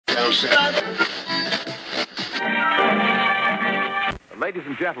Ladies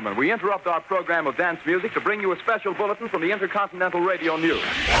and gentlemen, we interrupt our program of dance music to bring you a special bulletin from the Intercontinental Radio News.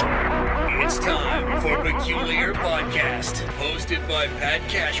 It's time for Peculiar Podcast, hosted by Pat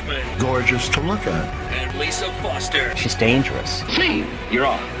Cashman. Gorgeous to look at. And Lisa Foster. She's dangerous. Scene, you're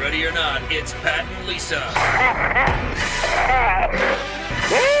on. Ready or not, it's Pat and Lisa.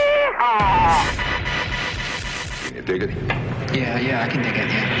 Can you dig it? Yeah, I can dig it,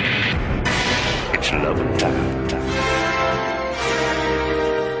 yeah. It's loving time.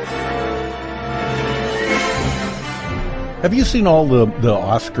 Have you seen all the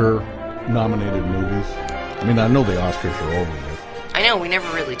Oscar-nominated movies? I mean, I know the Oscars are over with. I know, we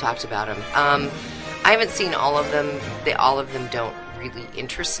never really talked about them. I haven't seen all of them. All of them don't really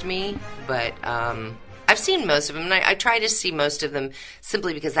interest me, but I've seen most of them, and I try to see most of them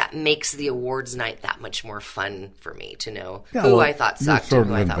simply because that makes the awards night that much more fun for me to know who I thought sucked and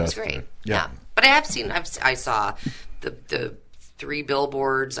who I thought was great. Yeah. But I saw the 3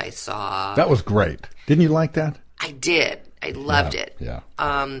 Billboards. I saw... That was great. Didn't you like that? I did. I loved it. Yeah.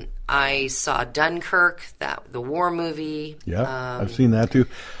 I saw Dunkirk, the war movie. Yeah, I've seen that too.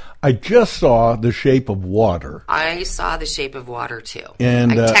 I just saw The Shape of Water. I saw The Shape of Water too.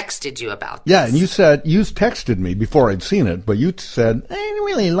 And I texted you about this. Yeah, and you texted me before I'd seen it, but you said, I didn't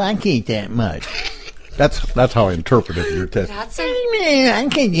really like it that much. That's how I interpreted your text. I didn't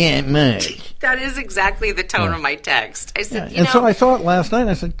like it that much. That is exactly the tone of my text. I said, so I saw it last night, and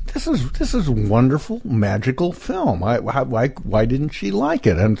I said, "This is a wonderful, magical film. Why didn't she like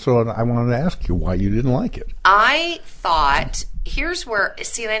it?" And so I wanted to ask you why you didn't like it. I thought here's where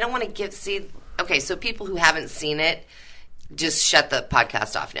and I don't want to okay. So people who haven't seen it, just shut the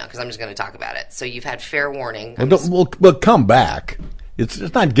podcast off now because I'm just going to talk about it. So you've had fair warning. We'll come back.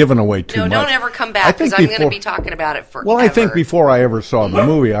 It's not giving away too much. No, don't ever come back because I'm going to be talking about it forever. Well, I think before I ever saw the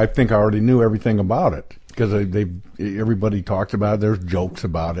movie, I think I already knew everything about it because everybody talked about it. There's jokes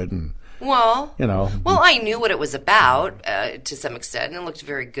about it, and well, I knew what it was about to some extent, and it looked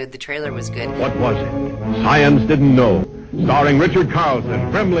very good. The trailer was good. What was it? Science didn't know. Starring Richard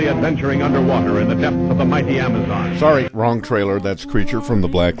Carlson, grimly adventuring underwater in the depths of the mighty Amazon. Sorry, wrong trailer. That's Creature from the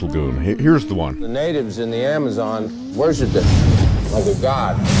Black Lagoon. Here's the one. The natives in the Amazon worshipped it like a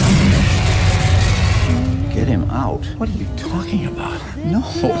god. Get him out. What are you talking about? No.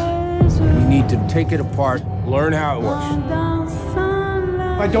 We need to take it apart, learn how it works.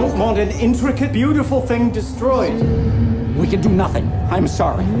 I don't want an intricate, beautiful thing destroyed. We can do nothing. I'm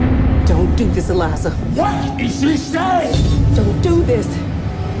sorry. Don't do this, Eliza. What is she saying? Don't do this.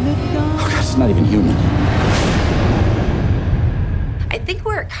 Oh, God, it's not even human. I think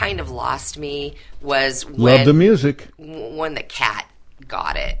where it kind of lost me was Love the music. When the cat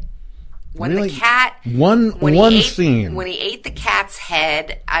got it. When really? The cat... One scene. When he ate the cat's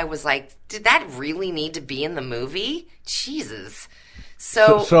head, I was like, did that really need to be in the movie? Jesus.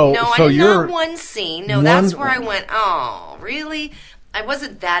 So not one scene. No, that's where I went, oh, really? I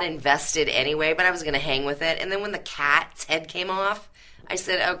wasn't that invested anyway, but I was going to hang with it. And then when the cat's head came off, I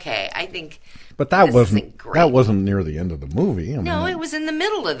said, okay, I think... But that wasn't near the end of the movie. No, it was in the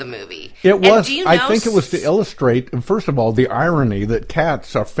middle of the movie. It was. I think it was to illustrate, first of all, the irony that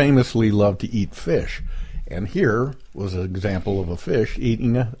cats are famously love to eat fish, and here was an example of a fish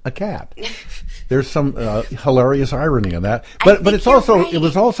eating a cat. There's some hilarious irony in that, but it's also right. It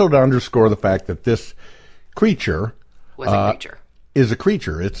was also to underscore the fact that this creature was a creature. Is a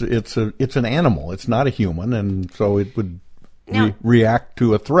creature. It's an animal. It's not a human, and so it would react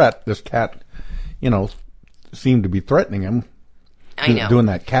to a threat. This cat. Seemed to be threatening him. I know. Doing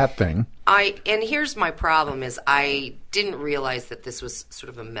that cat thing. And here's my problem is I didn't realize that this was sort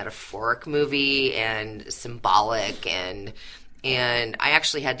of a metaphoric movie and symbolic and I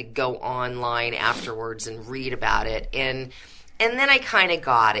actually had to go online afterwards and read about it and then I kind of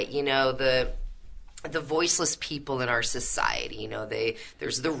got it. The voiceless people in our society,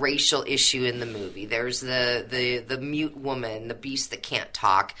 there's the racial issue in the movie. There's the mute woman, the beast that can't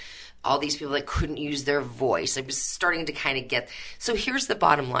talk. All these people that couldn't use their voice. I was starting to kind of get... So here's the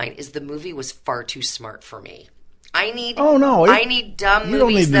bottom line, is the movie was far too smart for me. I need dumb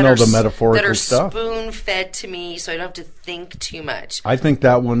movies that are spoon-fed to me so I don't have to think too much. I think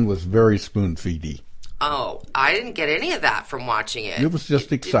that one was very spoon-feedy. Oh, I didn't get any of that from watching it. It was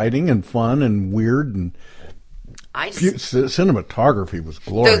just exciting and fun and weird and... cinematography was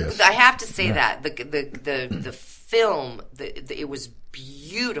glorious. I have to say that. The film, it was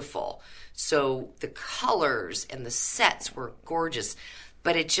beautiful. So the colors and the sets were gorgeous.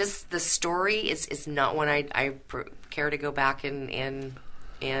 But the story is not one I care to go back and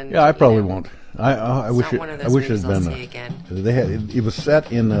And I probably won't. I it's wish not it. one of I those wish it movies had I'll been. see again. They had it was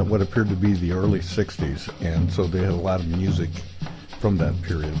set in what appeared to be the early '60s, and so they had a lot of music from that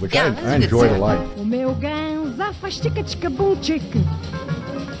period, which I enjoyed a lot. O meu ganza faz tica-tica-bum tica.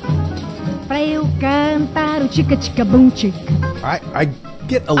 Pra eu cantar o tica-tica-bum tica. I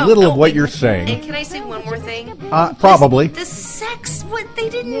get a little of what you're saying. And can I say one more thing? Probably. The sex, they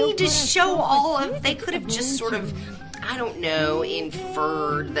didn't need to show all of. They could have just sort of, I don't know,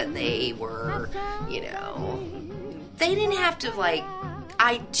 inferred that they were, they didn't have to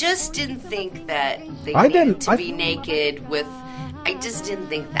I just didn't think that they needed to be naked with. I just didn't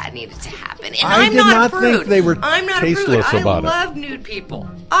think that needed to happen. And I'm not a prude. Think they were I'm not tasteless a prude. about I love nude people.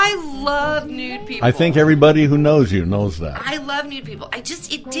 I love nude people. I think everybody who knows you knows that. I love nude people. It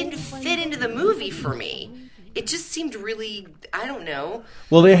didn't fit into the movie for me. It just seemed really, I don't know.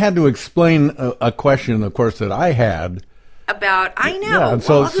 Well, they had to explain a question, of course, that I had. About, I know. Yeah, and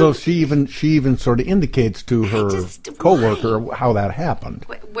so she even sort of indicates to her coworker how that happened.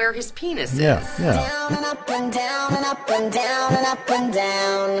 Where his penis is. Yeah. Down and up and down and up and down and up and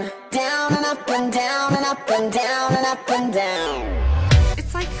down. Down and up and down and up and down and up and down.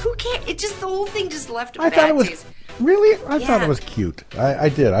 It's like, who cares? It just, the whole thing just left a I bad thought it was taste. Really? I thought it was cute. I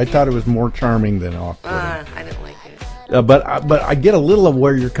did. I thought it was more charming than off-putting. I didn't like it. But I get a little of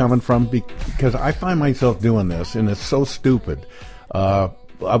where you're coming from because I find myself doing this, and it's so stupid.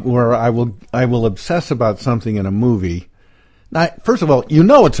 Where I will obsess about something in a movie. Now, first of all,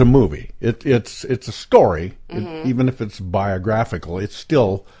 it's a movie. It's a story, even if it's biographical. It's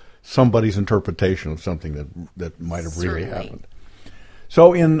still somebody's interpretation of something that might have really happened.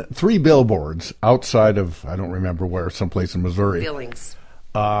 So, in 3 Billboards outside of I don't remember where, someplace in Missouri. Billings.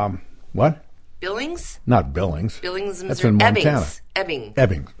 What? Billings? Not Billings. Billings, Missouri. That's in Montana.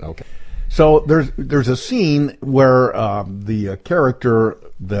 Ebbing. Okay. So there's a scene where the character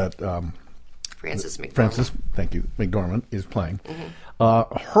that Frances McDormand. Thank you, McDormand is playing,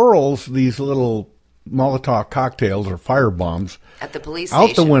 hurls these little Molotov cocktails or fire bombs at the police out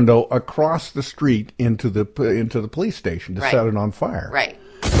station. the window across the street into the police station to set it on fire. Right.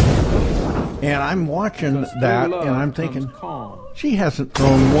 And I'm watching that, and I'm thinking, she hasn't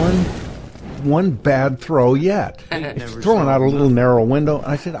thrown one bad throw yet. It's throwing out a little narrow window.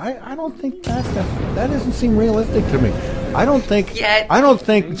 I said, I don't think that doesn't seem realistic to me. I don't think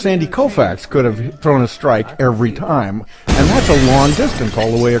Sandy Koufax could have thrown a strike every time, and that's a long distance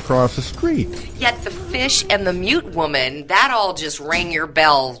all the way across the street. Yet the fish and the mute woman, that all just rang your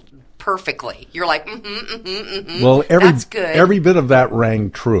bell perfectly. You're like, Well, that's good. Every bit of that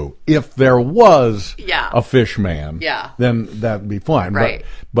rang true. If there was a fish man, then that'd be fine. Right.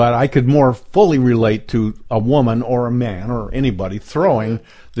 But I could more fully relate to a woman or a man or anybody throwing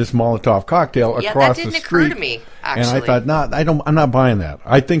this Molotov cocktail across the street. That didn't occur to me, actually. And I thought, I'm not buying that.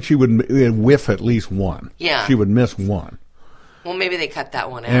 I think she would whiff at least one. Yeah. She would miss one. Well, maybe they cut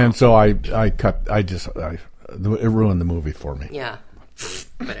that one out. And so it ruined the movie for me. Yeah.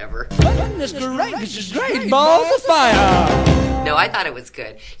 Whatever. This is great. Balls of fire. No, I thought it was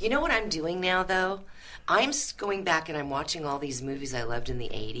good. You know what I'm doing now, though? I'm going back and I'm watching all these movies I loved in the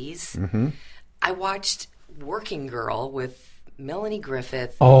 80s. Mm-hmm. I watched Working Girl with Melanie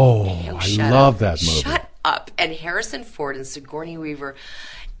Griffith. Oh, I love that movie. Shut up. And Harrison Ford and Sigourney Weaver.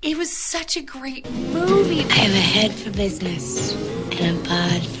 It was such a great movie. I have a head for business and a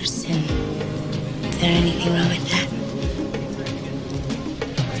bod for sin. Is there anything wrong with that?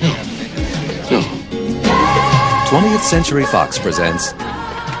 No. 20th Century Fox presents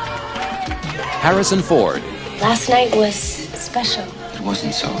Harrison Ford. Last night was special. It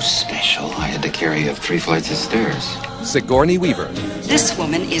wasn't so special. I had to carry you up 3 flights of stairs. Sigourney Weaver. This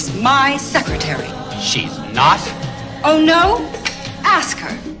woman is my secretary. She's not? Oh, no? Ask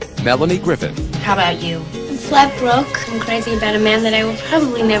her. Melanie Griffith. How about you? I'm flat broke. I'm crazy about a man that I will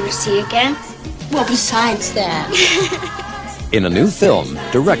probably never see again. Well, besides that. In a new film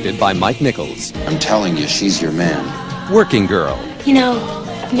directed by Mike Nichols. I'm telling you, she's your man. Working Girl. You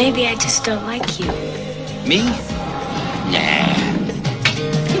know, maybe I just don't like you. Me? Nah.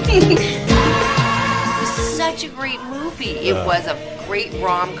 It was such a great movie. It was a great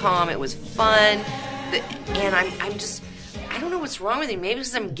rom-com. It was fun. And I don't know what's wrong with me. Maybe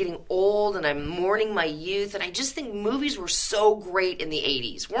because I'm getting old and I'm mourning my youth. And I just think movies were so great in the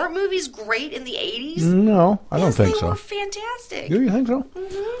 80s. Weren't movies great in the 80s? No, I don't think so. They were fantastic. Do you think so?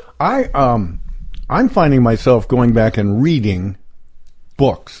 Mm-hmm. I'm finding myself going back and reading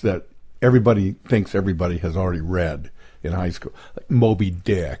books that everybody thinks everybody has already read in high school, like Moby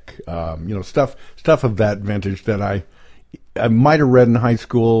Dick, stuff of that vintage that I might have read in high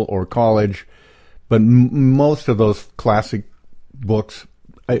school or college, but most of those classic books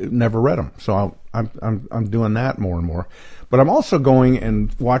I never read them. So I'm doing that more and more. But I'm also going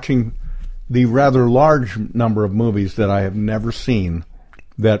and watching the rather large number of movies that I have never seen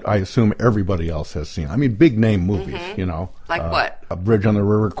that I assume everybody else has seen. I mean, big name movies, you know. Like what? A Bridge on the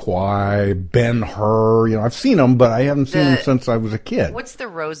River Kwai, Ben-Hur. You know, I've seen them, but I haven't seen them since I was a kid. What's the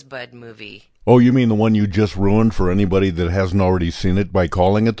Rosebud movie? Oh, you mean the one you just ruined for anybody that hasn't already seen it by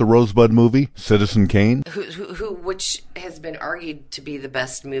calling it the Rosebud movie? Citizen Kane? Which has been argued to be the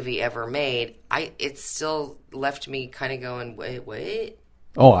best movie ever made. It still left me kind of going, wait.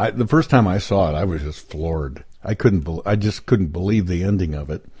 Oh, the first time I saw it, I was just floored. I just couldn't believe the ending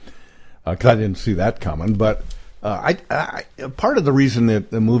of it because I didn't see that coming. But part of the reason that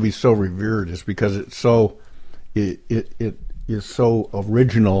the movie's so revered is because it is so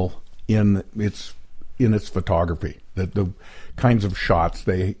original in its photography. The kinds of shots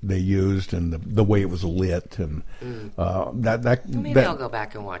they used and the way it was lit and maybe I'll go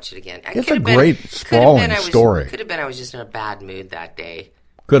back and watch it again. It's a great sprawling story. Could have been I was just in a bad mood that day.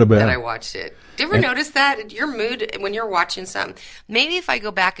 Could have been. That I watched it. Do you ever notice that? Your mood when you're watching something? Maybe if I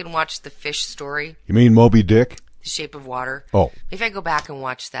go back and watch The Fish Story. You mean Moby Dick? The Shape of Water. Oh. If I go back and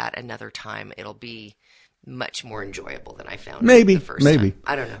watch that another time, it'll be much more enjoyable than I found maybe, it the first time.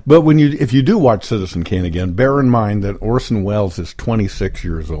 I don't know. But if you do watch Citizen Kane again, bear in mind that Orson Welles is 26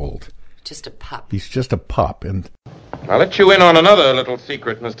 years old. Just a pup. He's just a pup. And I'll let you in on another little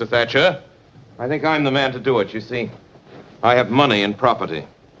secret, Mr. Thatcher. I think I'm the man to do it, you see. I have money and property.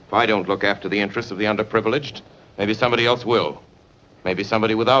 If I don't look after the interests of the underprivileged, maybe somebody else will. Maybe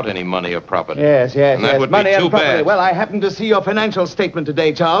somebody without any money or property. Yes. And that would money be too and property. bad. Well, I happened to see your financial statement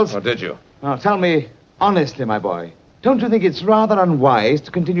today, Charles. Oh, did you? Now, tell me honestly, my boy, don't you think it's rather unwise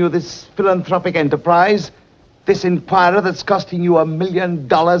to continue this philanthropic enterprise? This Inquirer that's costing you $1 million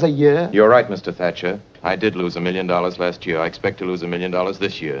a year? You're right, Mr. Thatcher. I did lose $1 million last year. I expect to lose $1 million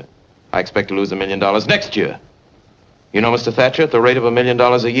this year. I expect to lose $1 million next year. You know, Mr. Thatcher, at the rate of $1 million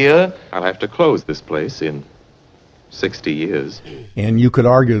a year, I'll have to close this place in 60 years. And you could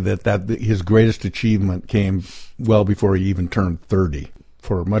argue that his greatest achievement came well before he even turned 30.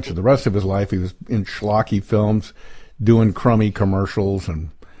 For much of the rest of his life, he was in schlocky films, doing crummy commercials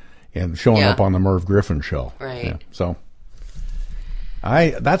and showing up on the Merv Griffin show. Right. Yeah, so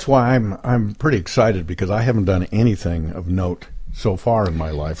that's why I'm pretty excited because I haven't done anything of note so far in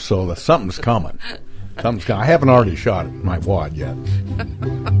my life. So something's coming. I haven't already shot my wad yet.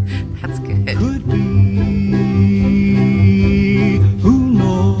 That's good. Could be. Who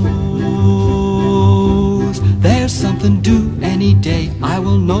knows? There's something due any day. I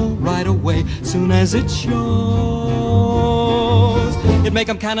will know right away, soon as it shows. It make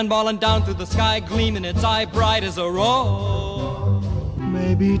 'em cannonballing down through the sky, gleaming its eye bright as a rose.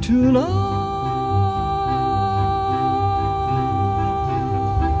 Maybe tonight.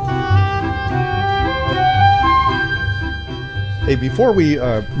 Hey, before we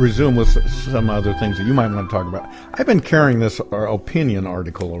resume with some other things that you might want to talk about, I've been carrying this opinion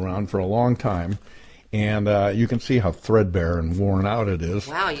article around for a long time, and you can see how threadbare and worn out it is.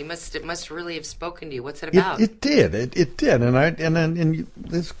 Wow, it must really have spoken to you. What's it about? It did, and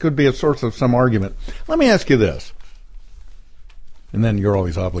this could be a source of some argument. Let me ask you this, and then you're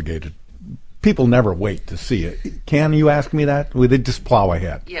always obligated. People never wait to see it. Can you ask me that? They just plow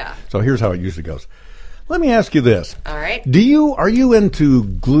ahead. Yeah. So here's how it usually goes. Let me ask you this. All right. Are you into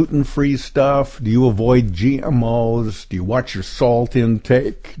gluten-free stuff? Do you avoid GMOs? Do you watch your salt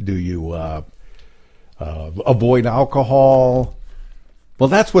intake? Do you avoid alcohol? Well,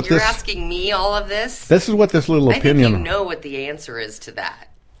 that's what You're asking me all of this? This is what this little opinion... I think you know what the answer is to that.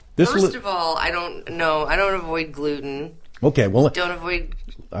 First of all, I don't avoid gluten. Okay, well... Don't avoid...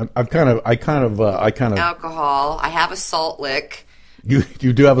 I kind of... Alcohol. I have a salt lick. You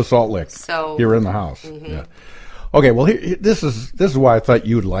do have a salt lick. So here in the house. Mm-hmm. Yeah. Okay, well this is why I thought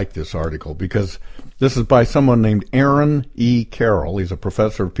you would like this article, because this is by someone named Aaron E. Carroll. He's a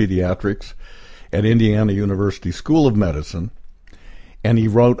professor of pediatrics at Indiana University School of Medicine, and he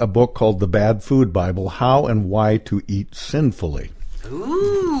wrote a book called The Bad Food Bible: How and Why to Eat Sinfully.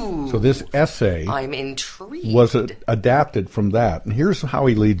 Ooh. So this essay I'm intrigued. Was adapted from that, and here's how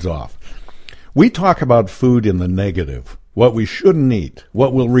he leads off. We talk about food in the negative. What we shouldn't eat,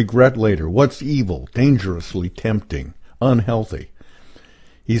 what we'll regret later, what's evil, dangerously tempting, unhealthy.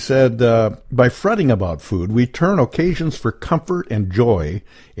 He said, by fretting about food, we turn occasions for comfort and joy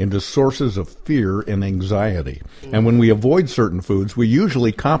into sources of fear and anxiety. Mm-hmm. And when we avoid certain foods, we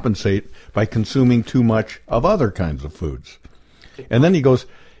usually compensate by consuming too much of other kinds of foods. And then he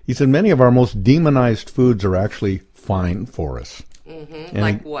said, many of our most demonized foods are actually fine for us. Mm-hmm.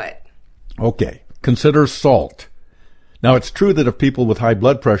 Like what? Okay, consider salt. Now, it's true that if people with high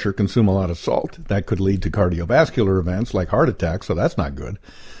blood pressure consume a lot of salt, that could lead to cardiovascular events like heart attacks, so that's not good.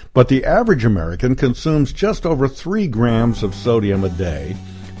 But the average American consumes just over 3 grams of sodium a day,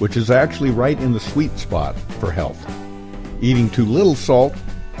 which is actually right in the sweet spot for health. Eating too little salt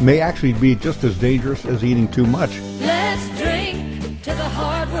may actually be just as dangerous as eating too much. Let's drink to the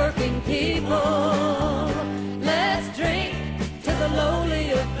hard-working people. Let's drink to the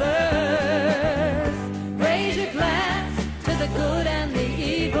lowly of birth. Raise your glass to the good and the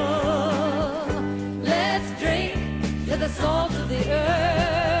evil. Let's drink to the salt of the earth.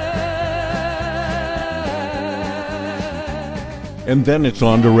 And then it's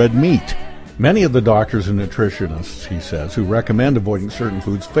on to red meat. Many of the doctors and nutritionists, he says, who recommend avoiding certain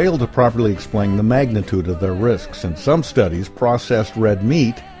foods fail to properly explain the magnitude of their risks. In some studies, processed red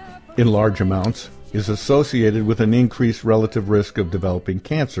meat in large amounts is associated with an increased relative risk of developing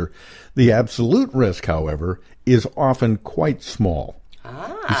cancer. The absolute risk, however, is often quite small.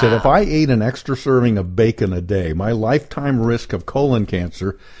 He said, if I ate an extra serving of bacon a day, my lifetime risk of colon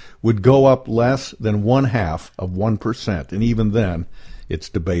cancer would go up less than 0.5%. And even then, it's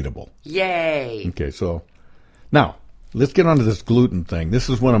debatable. Yay. Okay, so now let's get onto this gluten thing. This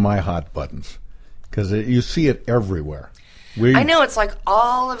is one of my hot buttons because you see it everywhere. I know, it's like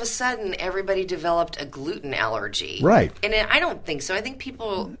all of a sudden everybody developed a gluten allergy. Right. And I don't think so. I think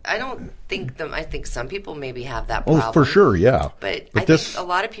some people maybe have that problem. Oh, for sure, yeah. But I think a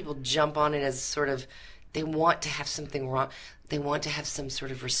lot of people jump on it as sort of, they want to have something wrong. They want to have some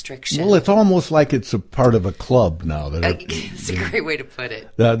sort of restriction. Well, it's almost like it's a part of a club now. It's a great way to put it.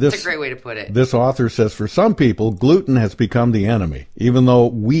 It's a great way to put it. This author says, for some people, gluten has become the enemy, even though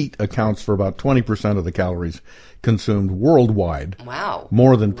wheat accounts for about 20% of the calories consumed worldwide. Wow.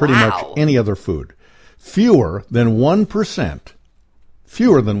 More than pretty much any other food. Fewer than 1%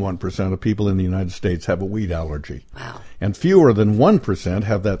 of people in the United States have a wheat allergy. Wow. And fewer than 1%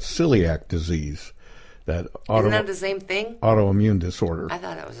 have that celiac disease. Isn't that the same thing? Autoimmune disorder. I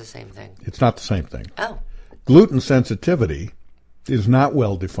thought that was the same thing. It's not the same thing. Oh. Gluten sensitivity is not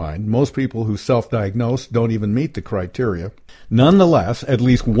well defined. Most people who self-diagnose don't even meet the criteria. Nonetheless, at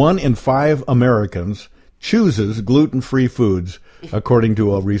least 1 in 5 Americans chooses gluten-free foods, according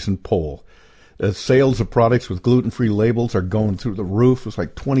to a recent poll. Sales of products with gluten-free labels are going through the roof. It's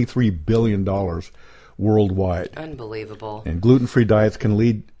like $23 billion worldwide. Unbelievable. And gluten-free diets can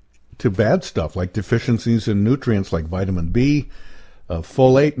lead to bad stuff like deficiencies in nutrients like vitamin B,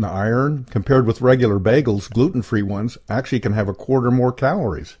 folate, and iron. Compared with regular bagels, gluten-free ones actually can have 1/4 more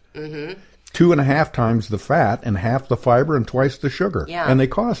calories. Mm-hmm. 2.5 times the fat and half the fiber and twice the sugar. Yeah. And they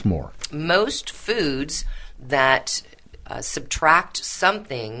cost more. Most foods that subtract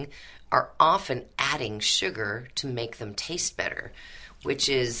something are often adding sugar to make them taste better, which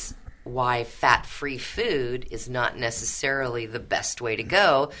is why fat-free food is not necessarily the best way to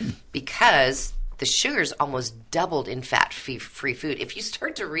go, because the sugar's almost doubled in fat-free food. If you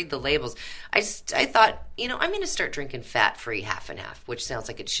start to read the labels, I thought, I'm going to start drinking fat-free half and half, which sounds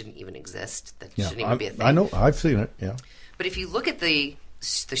like it shouldn't even exist. That shouldn't even be a thing. I know. I've seen it, yeah. But if you look at the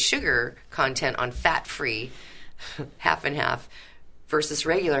sugar content on fat-free half and half versus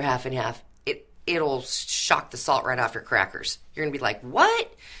regular half and half, it'll shock the salt right off your crackers. You're going to be like,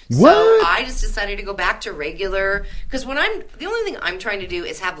 what? So I just decided to go back to regular, because the only thing I'm trying to do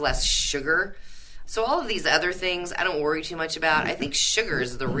is have less sugar. So all of these other things I don't worry too much about. I think sugar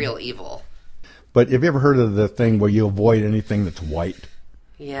is the real evil. But have you ever heard of the thing where you avoid anything that's white?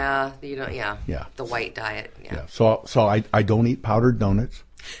 Yeah, you don't. Yeah. Yeah. The white diet. Yeah. So I don't eat powdered donuts.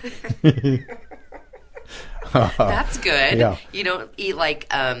 That's good. Yeah. You don't eat like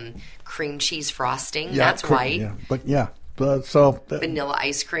cream cheese frosting. That's white. Yeah. But yeah. So vanilla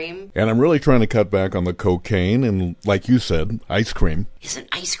ice cream. And I'm really trying to cut back on the cocaine and, like you said, ice cream. Isn't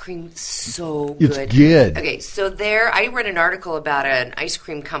ice cream so good? It's good. Okay, so I read an article about an ice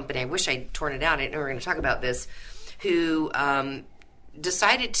cream company. I wish I'd torn it out. I didn't know we were going to talk about this. Who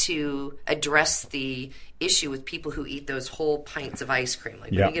decided to address the issue with people who eat those whole pints of ice cream.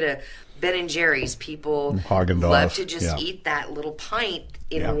 Like when you get a Ben and Jerry's, people love to just eat that little pint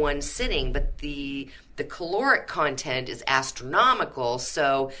in one sitting, but the caloric content is astronomical,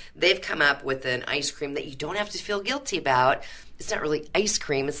 so they've come up with an ice cream that you don't have to feel guilty about. It's not really ice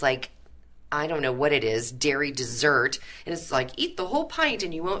cream. It's like, I don't know what it is, dairy dessert, and it's like, eat the whole pint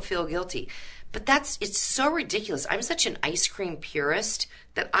and you won't feel guilty. But it's so ridiculous. I'm such an ice cream purist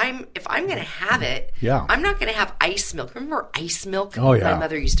that if I'm going to have it, I'm not going to have ice milk. Remember ice milk? Oh, yeah. My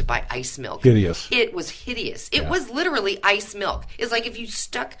mother used to buy ice milk. Hideous. It was hideous. It was literally ice milk. It's like if you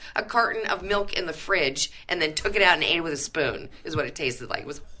stuck a carton of milk in the fridge and then took it out and ate it with a spoon is what it tasted like. It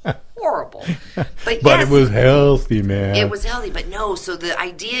was horrible. But it was healthy, man. It was healthy, but no. So the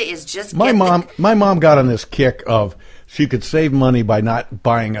idea is just my mom got on this kick of she could save money by not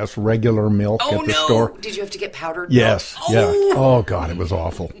buying us regular milk at the store. Did you have to get powdered milk? Yes. Yeah. Oh God, it was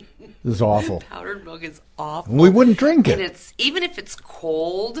awful. It was awful. Powdered milk is awful. We wouldn't drink it. And even if it's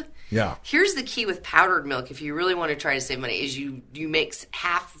cold. Yeah. Here's the key with powdered milk. If you really want to try to save money, is you mix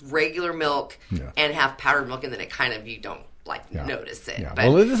half regular milk and half powdered milk, and then you don't notice it. Yeah.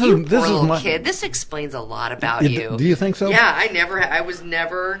 But well, this is my kid. This explains a lot about you. Do you think so? Yeah, I was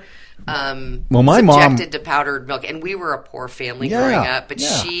never my subjected to powdered milk, and we were a poor family growing up, but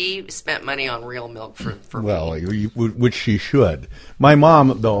she spent money on real milk for me. Which she should. My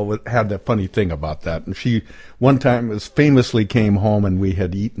mom, though, had that funny thing about that, and she one time famously came home and we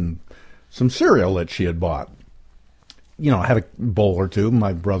had eaten some cereal that she had bought. Had a bowl or two,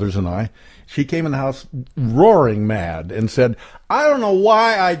 my brothers and I. She came in the house roaring mad and said, I don't know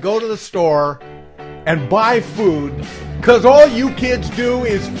why I go to the store and buy food, because all you kids do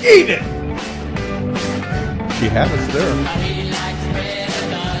is eat it. She had us there.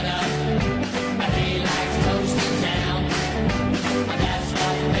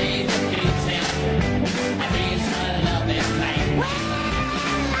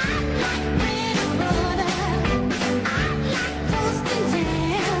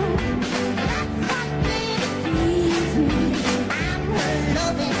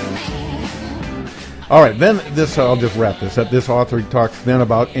 All right, then I'll just wrap this up. This author talks then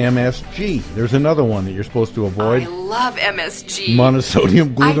about MSG. There's another one that you're supposed to avoid. I love MSG.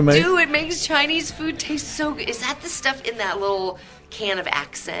 Monosodium glutamate. I do. It makes Chinese food taste so good. Is that the stuff in that little can of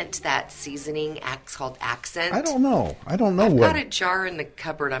Accent, that seasoning called Accent? I don't know. I've got a jar in the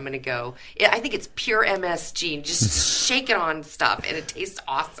cupboard. I'm going to go. I think it's pure MSG. Just shake it on stuff, and it tastes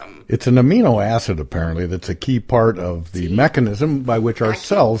awesome. It's an amino acid, apparently, that's a key part of the mechanism by which our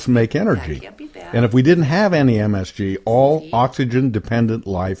cells make energy. That can't be bad. And if we didn't have any MSG, all oxygen-dependent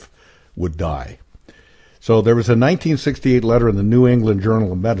life would die. So there was a 1968 letter in the New England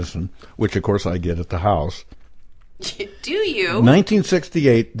Journal of Medicine, which, of course, I get at the house. Do you?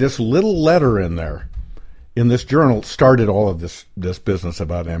 1968, this little letter in there, in this journal, started all of this business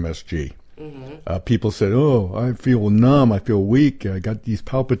about MSG. Mm-hmm. People said, I feel numb, I feel weak, I got these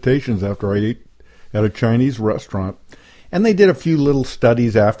palpitations after I ate at a Chinese restaurant. And they did a few little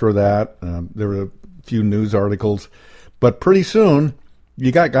studies after that. There were a few news articles. But pretty soon,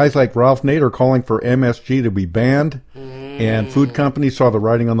 you got guys like Ralph Nader calling for MSG to be banned. And food companies saw the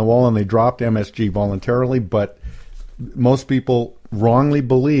writing on the wall and they dropped MSG voluntarily. But most people wrongly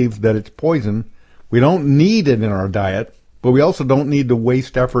believe that it's poison. We don't need it in our diet, but we also don't need to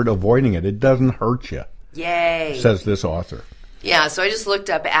waste effort avoiding it. It doesn't hurt you. Yay. Says this author. Yeah, so I just looked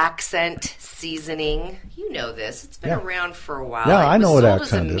up Accent seasoning. You know this. It's been around for a while. Yeah, I know what Accent is. It was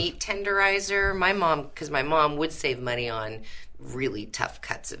sold as a meat tenderizer. Because my mom would save money on really tough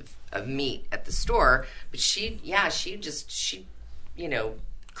cuts of meat at the store. But she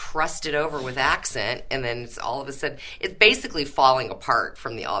crusted over with Accent, and then it's all of a sudden it's basically falling apart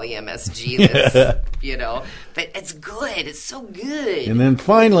from all the MSG but it's good. It's so good. And then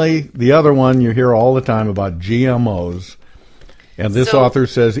finally, the other one you hear all the time about GMOs. And this author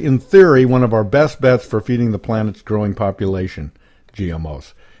says, in theory, one of our best bets for feeding the planet's growing population,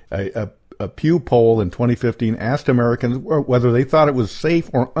 GMOs. A Pew poll in 2015 asked Americans whether they thought it was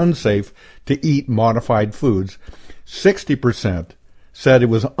safe or unsafe to eat modified foods. 60% said it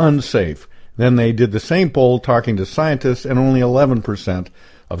was unsafe. Then they did the same poll talking to scientists, and only 11%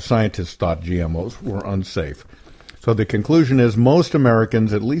 of scientists thought GMOs were unsafe. So the conclusion is most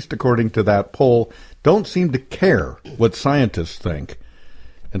Americans, at least according to that poll, don't seem to care what scientists think.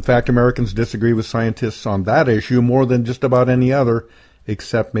 In fact, Americans disagree with scientists on that issue more than just about any other,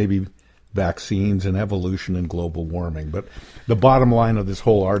 except maybe vaccines and evolution and global warming. But the bottom line of this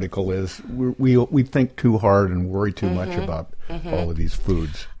whole article is we think too hard and worry too much about all of these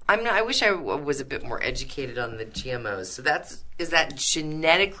foods. I wish I was a bit more educated on the GMOs. So is that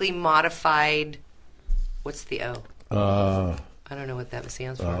genetically modified? What's the O? I don't know what that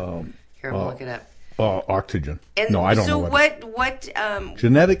stands for. Here, I'm look it up. Oxygen. No, I don't know. So what?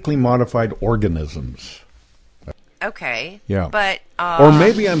 Genetically modified organisms. Okay. Yeah. But or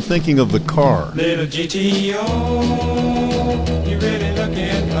maybe I'm thinking of the car. Little GTO, you really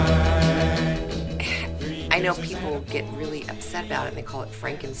looking fine. I know people get really upset upset about it, and they call it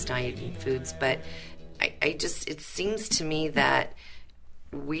Frankenstein foods. But it seems to me that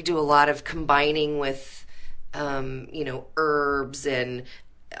we do a lot of combining with, herbs and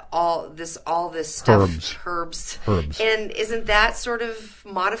all this stuff. Herbs. And isn't that sort of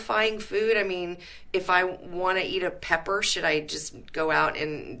modifying food? I mean, if I want to eat a pepper, should I just go out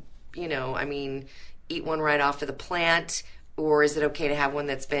and, eat one right off of the plant? Or is it okay to have one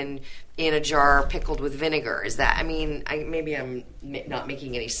that's been in a jar pickled with vinegar? Is that, maybe I'm not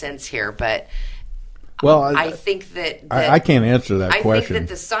making any sense here, but I think that I can't answer that question. I think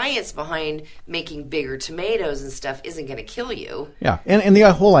that the science behind making bigger tomatoes and stuff isn't going to kill you. Yeah, and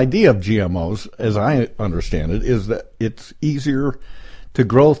the whole idea of GMOs, as I understand it, is that it's easier to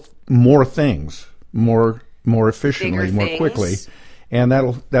grow more things, more efficiently, Bigger more things. quickly, and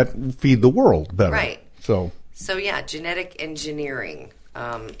that feed the world better. Right. So yeah, genetic engineering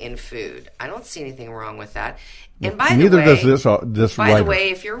in food. I don't see anything wrong with that. And by neither the way, does this By writer. the way,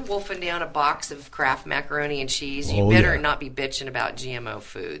 if you're wolfing down a box of Kraft macaroni and cheese, you better not be bitching about GMO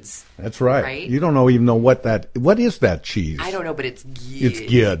foods. That's right. Right? You don't even know what is that cheese? I don't know, but it's good. It's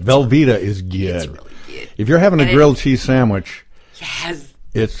good. Velveeta is good. It's really good. If you're having a grilled cheese sandwich, yes,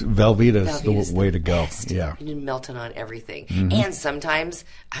 it's Velveeta's the way to go. Best. Yeah, you can melt it on everything. Mm-hmm. And sometimes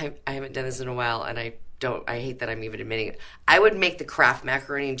I haven't done this in a while, and I hate that I'm even admitting it. I would make the Kraft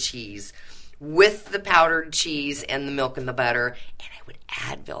macaroni and cheese with the powdered cheese and the milk and the butter, and I would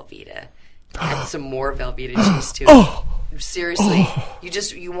add Velveeta. Add some more Velveeta cheese to it. Seriously,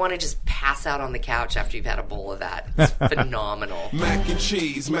 you want to just pass out on the couch after you've had a bowl of that. It's phenomenal. Mac and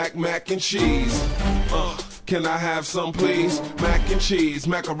cheese, mac and cheese. Can I have some, please? Mac and cheese,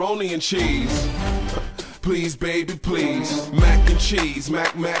 macaroni and cheese. Please, baby, please. Mac and cheese,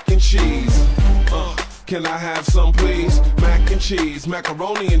 mac and cheese. Can I have some, please? Mac and cheese,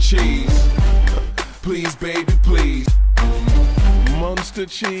 macaroni and cheese. Please, baby, please. Munster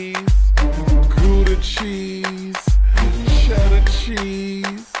cheese, Gouda cheese, cheddar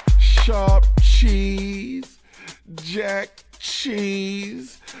cheese, sharp cheese, jack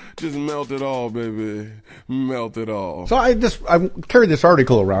cheese. Just melt it all, baby. Melt it all. So I carried this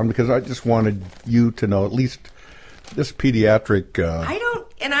article around because I just wanted you to know at least this pediatric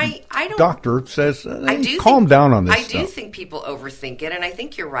doctor says calm down on this I stuff. do think people overthink it, and I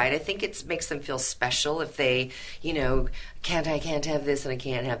think you're right. I think it makes them feel special if they, I can't have this and I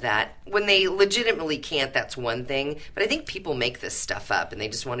can't have that. When they legitimately can't, that's one thing. But I think people make this stuff up, and they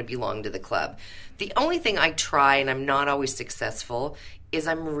just want to belong to the club. The only thing I try, and I'm not always successful, is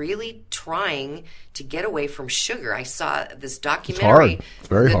I'm really trying to get away from sugar. I saw this documentary. It's hard. It's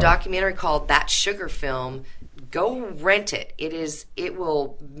very hard. Documentary called That Sugar Film. Go rent it.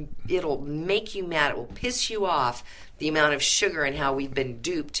 It'll make you mad. It will piss you off, the amount of sugar and how we've been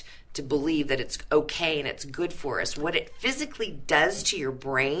duped to believe that it's okay and it's good for us. What it physically does to your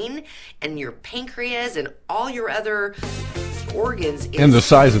brain and your pancreas and all your other organs is, and the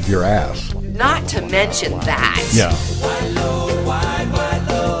size of your ass. Not to mention that. Yeah. White load, white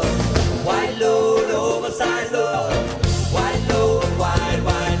load. White load, oversized load. White load, white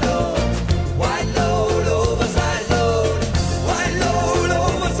load. White load, oversized load. White load,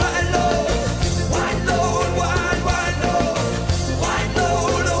 oversized load. White load, white load. White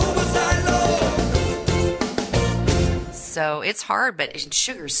load, oversized load. So it's hard, but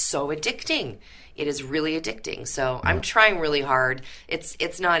sugar's so addicting. It is really addicting. So I'm trying really hard.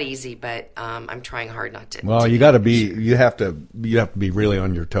 It's not easy, but I'm trying hard not to. Well, you have to be really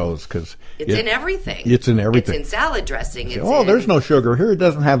on your toes because it's in everything. It's in everything. It's in salad dressing. There's no sugar here. It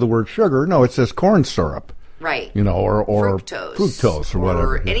doesn't have the word sugar. No, it says corn syrup. Right. Or fructose or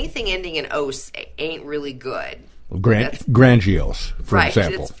whatever. Or anything ending in ose ain't really good. Grandiose, for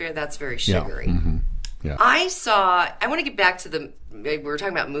example. That's very sugary. Yeah. Mm-hmm. Yeah. I want to get back to we were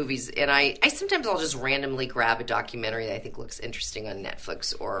talking about movies, and I sometimes I'll just randomly grab a documentary that I think looks interesting on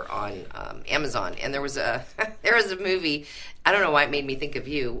Netflix or on Amazon. And there was a movie, I don't know why it made me think of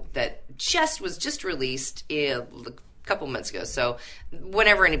you, that was just released a couple months ago. So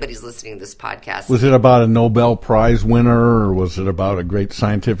whenever anybody's listening to this podcast. Was it about a Nobel Prize winner, or was it about a great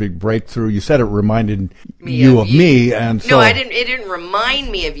scientific breakthrough? You said it reminded you of me, and so... No, it didn't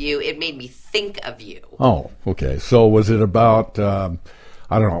remind me of you. It made me think of you. Oh, okay. So was it about, I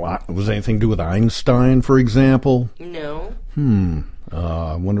don't know, was it anything to do with Einstein, for example? No.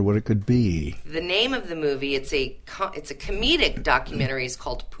 I wonder what it could be. The name of the movie, it's a comedic documentary. It's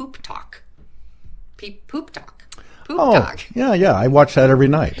called Poop Talk. Poop Talk. Talk. Yeah, I watch that every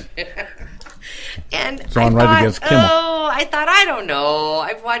night. And it's on right against Kimmel. I I thought, I don't know.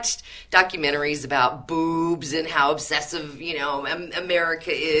 I've watched documentaries about boobs and how obsessive,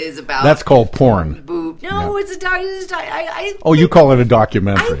 America is about. That's called porn. Boob. No, it's a you call it a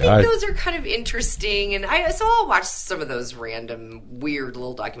documentary. I think those are kind of interesting, and so I'll watch some of those random, weird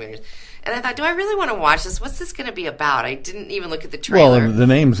little documentaries. And I thought, do I really want to watch this? What's this going to be about? I didn't even look at the trailer. Well, the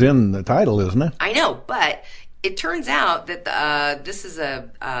name's in the title, isn't it? I know, but it turns out that this is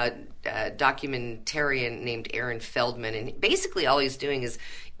a documentarian named Aaron Feldman, and basically all he's doing is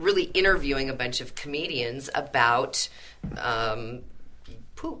really interviewing a bunch of comedians about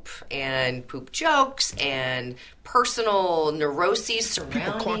poop and poop jokes and personal neuroses surrounding.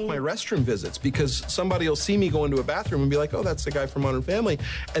 People clock my restroom visits because somebody will see me go into a bathroom and be like, oh, that's the guy from Modern Family,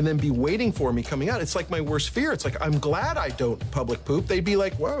 and then be waiting for me coming out. It's like my worst fear. It's like, I'm glad I don't public poop. They'd be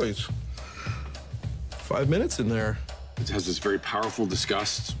like, wow, he's 5 minutes in there. It has this very powerful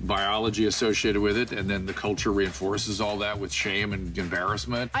disgust biology associated with it, and then the culture reinforces all that with shame and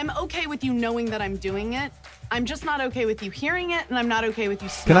embarrassment. I'm okay with you knowing that I'm doing it. I'm just not okay with you hearing it, and I'm not okay with you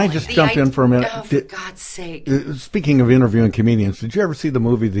Can smelling I just jump in for a minute? Oh, for God's sake. Speaking of interviewing comedians, did you ever see the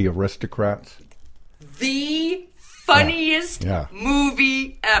movie The Aristocrats? The funniest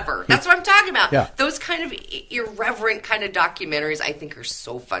movie ever. That's what I'm talking about. Yeah. Those kind of irreverent kind of documentaries I think are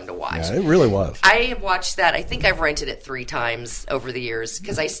so fun to watch. Yeah, it really was. I have watched that. I think I've rented it 3 times over the years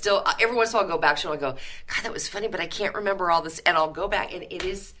because I still, every once in a while I'll go back to it and I'll go, God, that was funny, but I can't remember all this. And I'll go back and it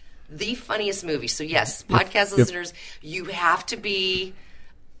is the funniest movie. So yes, podcast listeners, you have to be...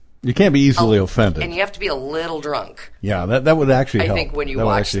 You can't be easily offended. And you have to be a little drunk. Yeah, that would actually help. I think when you that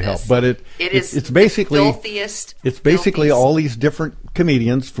watch would this. Help. But it's basically the filthiest. It's basically all these different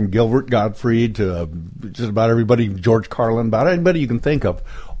comedians from Gilbert Gottfried to just about everybody, George Carlin, about anybody you can think of,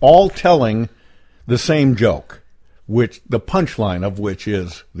 all telling the same joke, which the punchline of which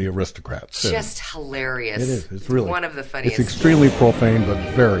is The Aristocrats. Just hilarious. It is. It's really one of the funniest. It's extremely profane, but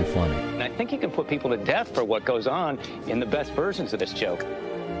very funny. And I think you can put people to death for what goes on in the best versions of this joke.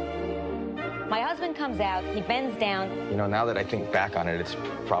 My husband comes out, he bends down. You know, now that I think back on it, it's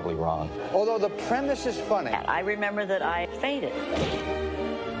probably wrong. Although the premise is funny. I remember that I fainted.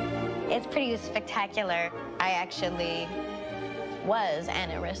 It's pretty spectacular. I actually was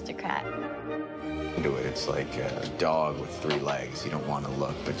an aristocrat. Do it. It's like a dog with 3 legs. You don't want to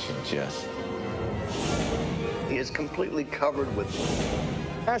look, but you just... He is completely covered with...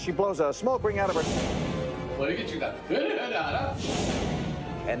 As she blows a smoke ring out of her... Look at you, that.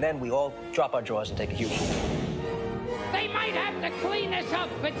 And then we all drop our drawers and take a huge... They might have to clean this up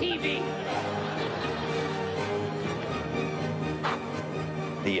for TV.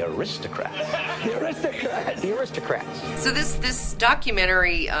 The Aristocrats. The Aristocrats. The Aristocrats. So this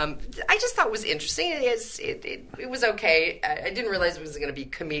documentary, I just thought was interesting. It was okay. I didn't realize it was going to be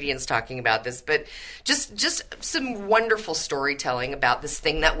comedians talking about this, but just some wonderful storytelling about this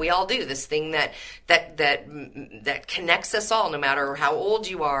thing that we all do. This thing that connects us all, no matter how old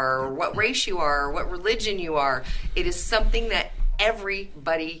you are, or what race you are, or what religion you are. It is something that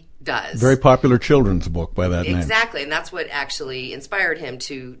everybody does. Very popular children's book by that name. Exactly, and that's what actually inspired him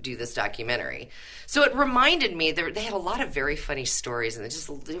to do this documentary. So it reminded me, they had a lot of very funny stories, and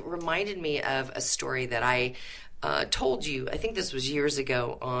it reminded me of a story that I told you, I think this was years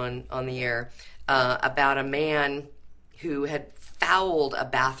ago on the air, about a man who had fouled a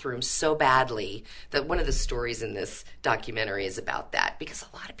bathroom so badly that one of the stories in this documentary is about that, because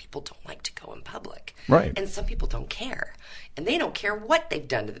a lot of people don't like to go in public. Right. And some people don't care. And they don't care what they've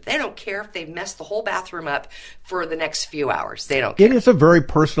done to it. They don't care if they've messed the whole bathroom up for the next few hours. They don't care. It is a very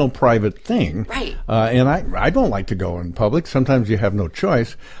personal, private thing. Right. And I don't like to go in public. Sometimes you have no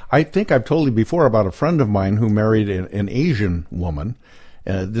choice. I think I've told you before about a friend of mine who married an Asian woman.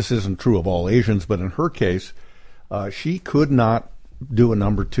 This isn't true of all Asians, but in her case, she could not do a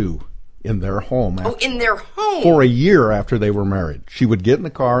number 2 in their home. In their home? For a year after they were married. She would get in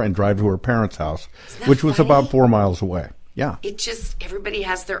the car and drive to her parents' house, which was about 4 miles away. Yeah. It just, everybody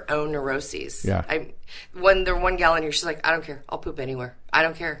has their own neuroses. Yeah. One gal in here, she's like, I don't care. I'll poop anywhere. I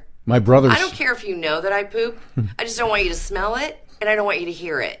don't care. My brother's... I don't care if you know that I poop. I just don't want you to smell it, and I don't want you to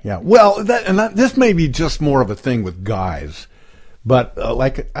hear it. Yeah. Well, this may be just more of a thing with guys. But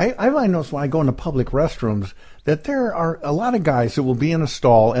I notice when I go into public restrooms that there are a lot of guys that will be in a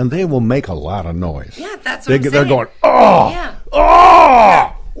stall and they will make a lot of noise. Yeah, that's what I'm saying. They're going, oh, yeah.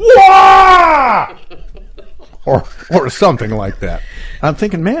 Oh, wah! or something like that. I'm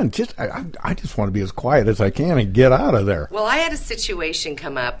thinking, man, I just want to be as quiet as I can and get out of there. Well, I had a situation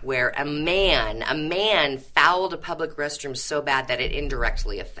come up where a man fouled a public restroom so bad that it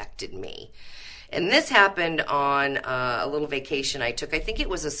indirectly affected me. And this happened on a little vacation I took. I think it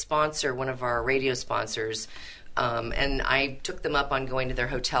was a sponsor, one of our radio sponsors, and I took them up on going to their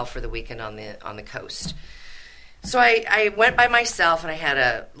hotel for the weekend on the coast. So I went by myself, and I had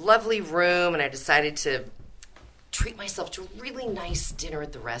a lovely room, and I decided to treat myself to a really nice dinner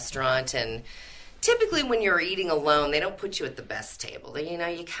at the restaurant. And typically when you're eating alone, they don't put you at the best table. You know,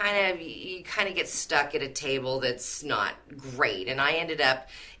 you kind of get stuck at a table that's not great. And I ended up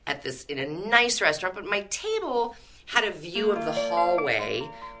in a nice restaurant, but my table had a view of the hallway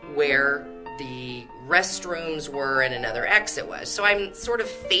where the restrooms were and another exit was. So I'm sort of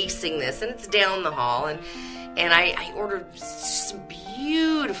facing this, and it's down the hall, and I ordered some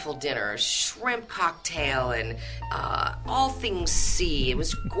beautiful dinner, a shrimp cocktail, and all things sea. It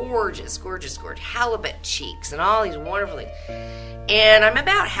was gorgeous, gorgeous, gorgeous. Halibut cheeks and all these wonderful things. And I'm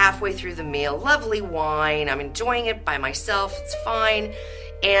about halfway through the meal. Lovely wine. I'm enjoying it by myself. It's fine.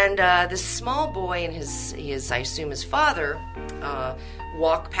 And this small boy and his I assume his father,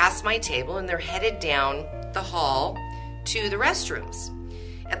 walk past my table, and they're headed down the hall to the restrooms.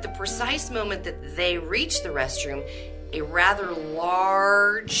 At the precise moment that they reach the restroom, a rather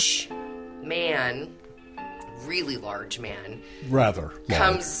large man, really large man,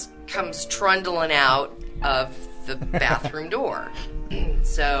 comes trundling out of the bathroom door.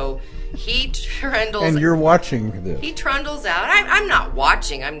 So he trundles. And you're watching this. He trundles out. I'm not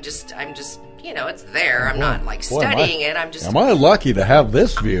watching. I'm just. You know, it's there. I'm not like studying it. Am I lucky to have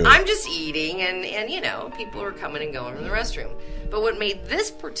this view? I'm just eating, and you know, people are coming and going from the restroom. But what made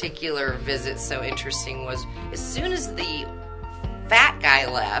this particular visit so interesting was as soon as the fat guy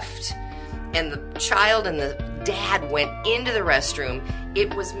left and the child and the dad went into the restroom,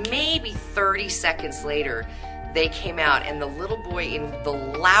 it was maybe 30 seconds later they came out, and the little boy in the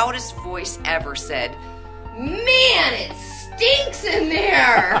loudest voice ever said, "Man, it stinks in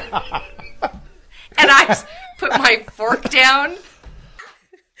there." And I put my fork down.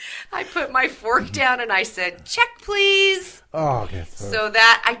 I put my fork down and I said, "Check, please." Oh, so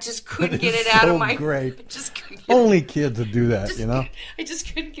that I just couldn't get it out of my. Great. Only kids would do that, you know. I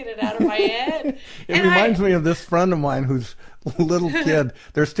just couldn't get it out of my head. It reminds me of this friend of mine who's a little kid.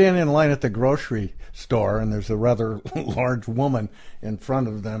 They're standing in line at the grocery store, and there's a rather large woman in front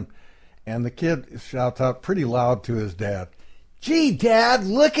of them, and the kid shouts out pretty loud to his dad, "Gee, Dad,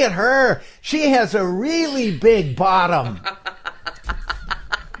 look at her. She has a really big bottom."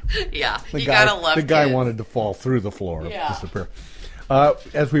 Yeah, you gotta love the guy kids. Wanted to fall through the floor, Yeah. disappear.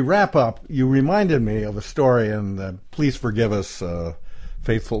 As we wrap up, you reminded me of a story, and please forgive us,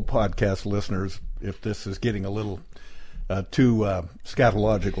 faithful podcast listeners, if this is getting a little too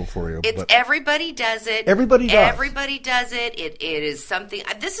scatological for you. It's but everybody does it. Everybody does. Everybody does it. It is something.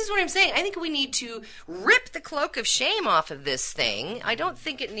 This is what I'm saying. I think we need to rip the cloak of shame off of this thing. I don't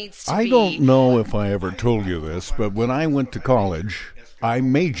think it needs to be. I don't know if I ever told you this, but when I went to college, I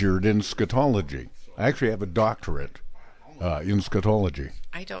majored in scatology. I actually have a doctorate in scatology.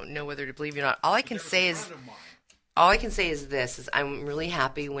 I don't know whether to believe you or not. All I can say is this: is I'm really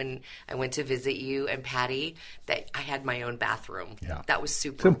happy when I went to visit you and Patty that I had my own bathroom. Yeah. That was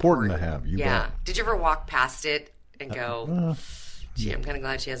super. It's important to have. You yeah. bet. Did you ever walk past it and go, "Gee, I'm kind of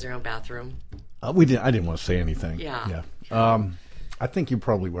glad she has her own bathroom"? We didn't. I didn't want to say anything. Yeah. I think you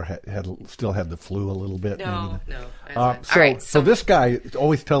probably still had the flu a little bit. No. So this guy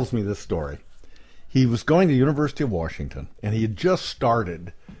always tells me this story. He was going to the University of Washington, and he had just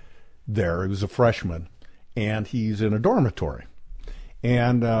started there. He was a freshman, and he's in a dormitory.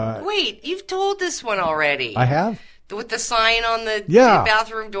 And wait, you've told this one already. I have? With the sign on the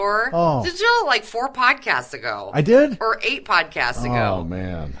bathroom door? Oh. This was like 4 podcasts ago. I did? Or 8 podcasts ago. Oh,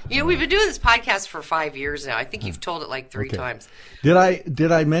 man. You know, we've been doing this podcast for 5 years now. I think you've told it like 3 times. Did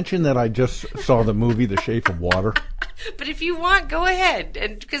I mention that I just saw the movie The Shape of Water? But if you want, go ahead,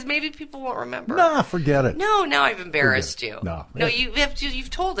 and because maybe people won't remember. Nah, forget it. No, now I've embarrassed you. No, you've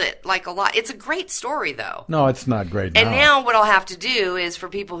told it like a lot. It's a great story, though. No, it's not great. And now what I'll have to do is, for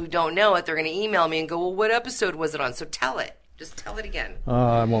people who don't know it, they're going to email me and go, "Well, what episode was it on?" So tell it. Just tell it again.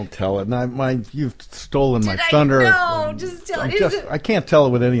 I won't tell it. You've stolen my thunder. No, just tell it. I can't tell it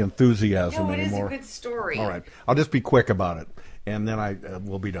with any enthusiasm anymore. It is a good story. All right, I'll just be quick about it, and then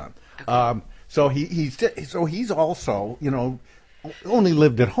we'll be done. Okay. So he's also, you know, only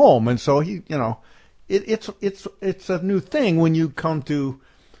lived at home, and so he, you know, it's a new thing when you come to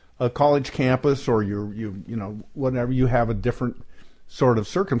a college campus or you know, whatever, you have a different sort of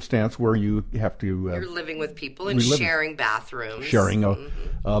circumstance where you have to you're living with people and sharing bathrooms.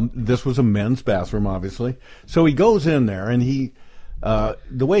 This was a men's bathroom, obviously. So he goes in there, and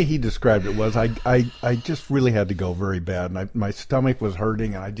the way he described it was, I just really had to go very bad, and my stomach was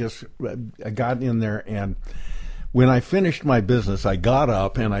hurting, and I got in there, and when I finished my business, I got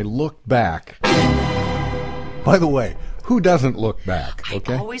up and I looked back, By the way, who doesn't look back?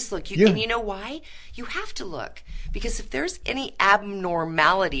 Okay? I always look. And you know why? You have to look. Because if there's any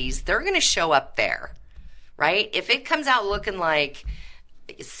abnormalities, they're going to show up there, right? If it comes out looking like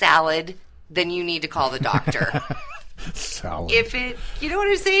salad, then you need to call the doctor. Salad. If it, you know what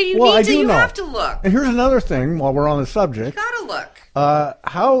I'm saying? You have to look. And here's another thing while we're on the subject. You gotta look.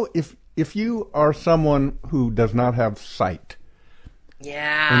 How, if you are someone who does not have sight.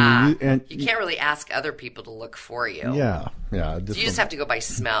 Yeah. You can't really ask other people to look for you. Yeah. You just have to go by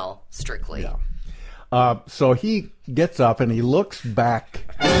smell, strictly. Yeah. So he gets up and he looks back,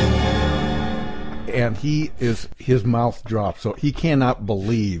 and his mouth drops. So he cannot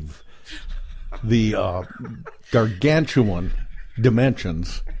believe the gargantuan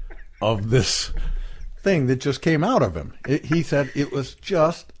dimensions of this thing that just came out of him. He said it was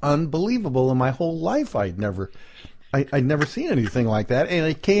just unbelievable. In my whole life, I'd never seen anything like that, and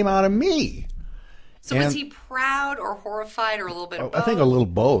it came out of me. So was he proud or horrified or a little bit of both? I think a little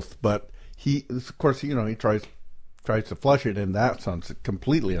both, but he, of course, he tries to flush it, and that sounds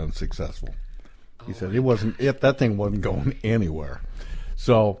completely unsuccessful. He said that thing wasn't going anywhere.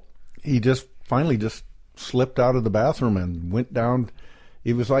 So he just finally slipped out of the bathroom and went down.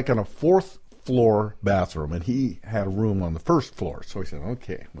 It was like on a 4th floor bathroom, and he had a room on the 1st floor. So he said,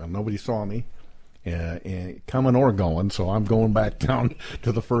 okay, well, nobody saw me coming or going, so I'm going back down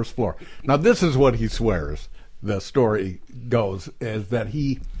to the 1st floor. Now, this is what he swears. The story goes is that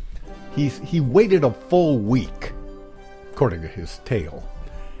he waited a full week, according to his tale,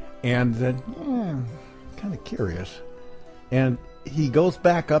 and then kind of curious, and he goes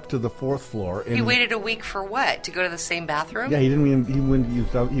back up to the 4th floor. And he waited a week for what? To go to the same bathroom? Yeah, he wouldn't use.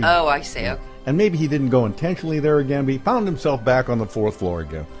 Oh, I see. Okay. And maybe he didn't go intentionally there again, but he found himself back on the 4th floor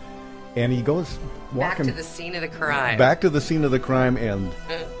again. And he goes walking back to the scene of the crime. Back to the scene of the crime, and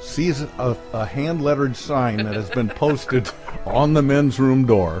sees a hand-lettered sign that has been posted on the men's room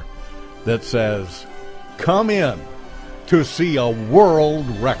door that says, "Come in to see a world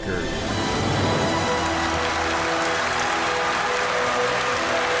record."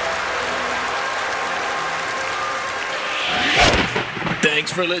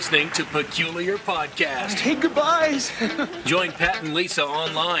 Thanks for listening to Peculiar Podcast. Hey, goodbyes. Join Pat and Lisa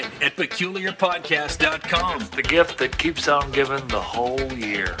online at peculiarpodcast.com. The gift that keeps on giving the whole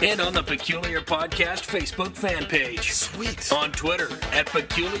year. And on the Peculiar Podcast Facebook fan page. Sweet. On Twitter at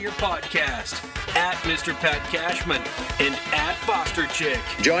Peculiar Podcast, at Mr. Pat Cashman, and at Foster Chick.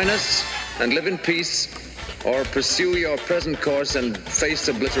 Join us and live in peace, or pursue your present course and face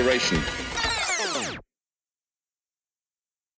obliteration.